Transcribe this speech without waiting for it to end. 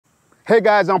Hey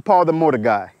guys, I'm Paul the Motor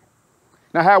Guy.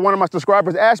 Now I had one of my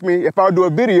subscribers ask me if I would do a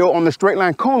video on the straight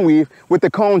line cone weave with the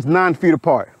cones 9 feet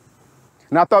apart.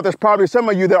 And I thought there's probably some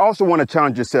of you that also want to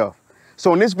challenge yourself.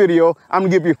 So in this video, I'm gonna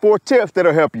give you 4 tips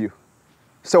that'll help you.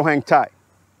 So hang tight.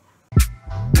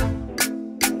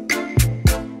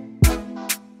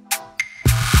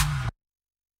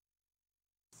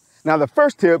 Now the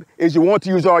first tip is you want to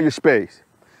use all your space.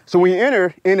 So when you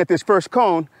enter in at this first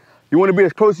cone, you want to be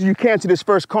as close as you can to this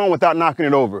first cone without knocking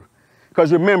it over.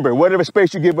 Because remember, whatever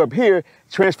space you give up here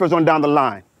transfers on down the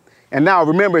line. And now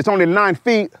remember, it's only 9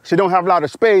 feet, so you don't have a lot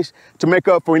of space to make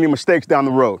up for any mistakes down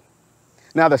the road.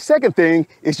 Now the second thing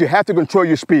is you have to control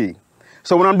your speed.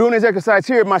 So when I'm doing this exercise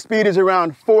here, my speed is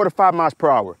around 4 to 5 miles per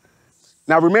hour.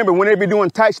 Now remember, whenever you're doing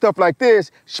tight stuff like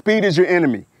this, speed is your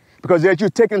enemy. Because as you're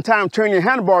taking time turning your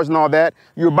handlebars and all that,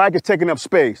 your bike is taking up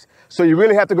space. So you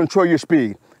really have to control your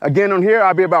speed. Again, on here,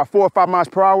 I'll be about 4 or 5 miles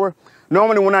per hour.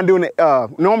 Normally when I'm doing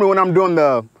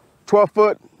the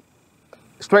 12-foot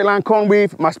straight line cone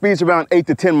weave, my speed's around 8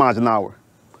 to 10 miles an hour.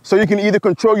 So you can either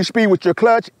control your speed with your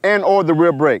clutch and or the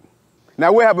rear brake.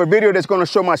 Now we'll have a video that's gonna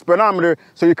show my speedometer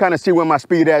so you kind of see where my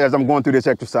speed is as I'm going through this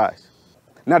exercise.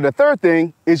 Now the third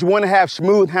thing is you wanna have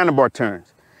smooth handlebar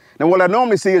turns. Now what I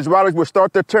normally see is riders will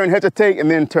start their turn, hesitate,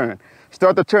 and then turn.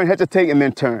 Start the turn, hesitate, and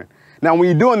then turn. Now when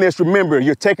you're doing this, remember,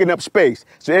 you're taking up space.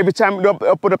 So every time you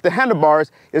put up the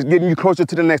handlebars, it's getting you closer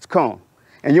to the next cone.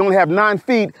 And you only have 9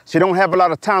 feet, so you don't have a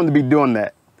lot of time to be doing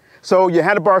that. So your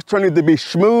handlebars turn need to be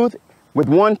smooth with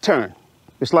one turn,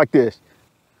 just like this.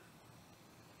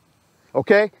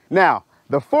 Okay, now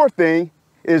the fourth thing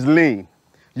is lean.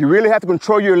 You really have to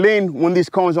control your lean when these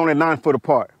cones are only 9 foot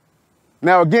apart.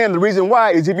 Now again, the reason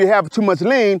why is if you have too much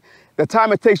lean, the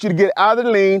time it takes you to get out of the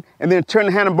lean and then turn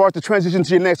the handlebars to transition to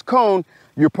your next cone,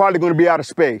 you're probably going to be out of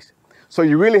space. So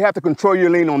you really have to control your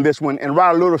lean on this one and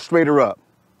ride a little straighter up.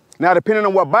 Now, depending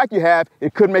on what bike you have,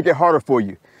 it could make it harder for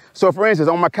you. So for instance,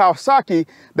 on my Kawasaki,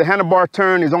 the handlebar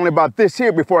turn is only about this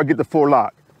here before I get the full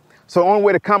lock. So the only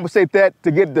way to compensate that to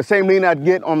get the same lean I'd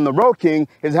get on the Road King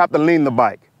is I have to lean the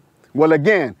bike. Well,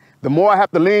 again, the more I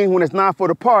have to lean when it's 9 foot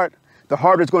apart, the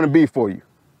harder it's going to be for you.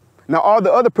 Now, all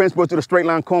the other principles to the straight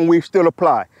line cone weave still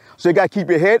apply. So you got to keep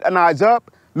your head and eyes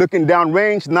up, looking down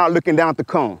range, not looking down at the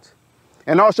cones.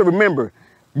 And also remember,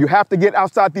 you have to get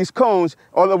outside these cones,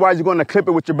 otherwise you're going to clip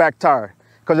it with your back tire.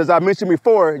 Because as I mentioned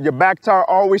before, your back tire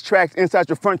always tracks inside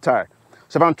your front tire.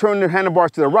 So if I'm turning the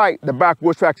handlebars to the right, the back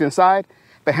wheel tracks inside.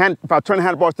 If I turn the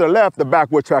handlebars to the left, the back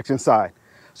wheel tracks inside.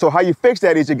 So how you fix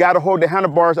that is you got to hold the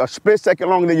handlebars a split second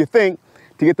longer than you think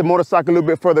to get the motorcycle a little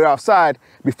bit further outside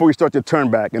before you start your turn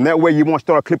back. And that way you won't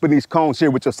start clipping these cones here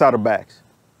with your saddlebags.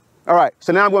 All right,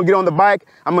 so now I'm gonna get on the bike.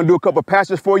 I'm gonna do a couple of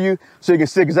passes for you so you can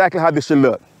see exactly how this should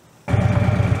look. So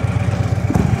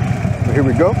here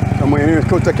we go. I'm gonna enter as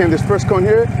close as I can this first cone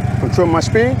here, control my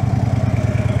speed.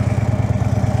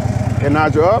 And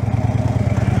nozzle up.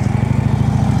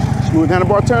 Smooth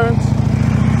handlebar turns.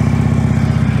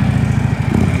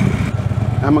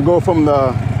 I'm gonna go from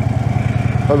the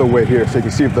other way here so you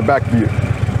can see the back view. Here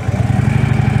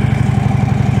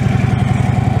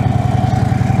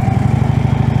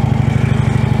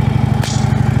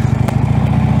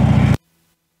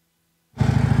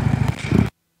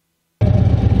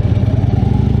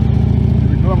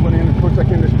we go. I'm going to enter close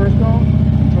in this first cone,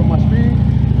 control my speed,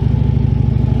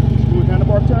 smooth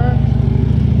handlebar turns.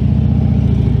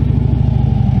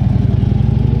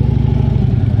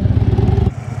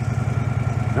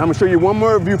 Now I'm going to show you one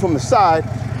more view from the side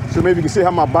so maybe you can see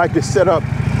how my bike is set up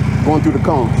going through the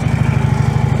cones.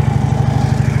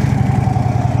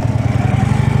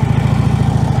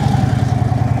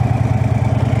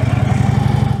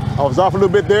 I was off a little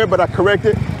bit there, but I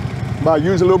corrected by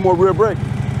using a little more rear brake.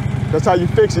 That's how you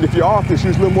fix it. If you're off, just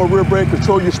use a little more rear brake,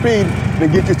 control your speed, and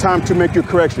get your time to make your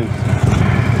corrections.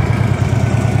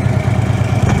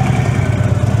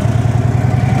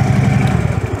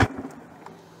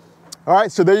 All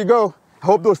right, so there you go. I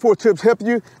hope those 4 tips helped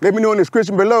you. Let me know in the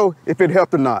description below if it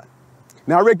helped or not.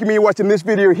 Now, I recommend you watching this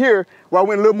video here where I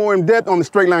went a little more in depth on the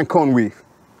straight line cone weave.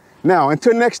 Now,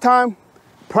 until next time,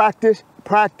 practice,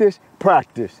 practice,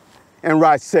 practice, and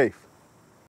ride safe.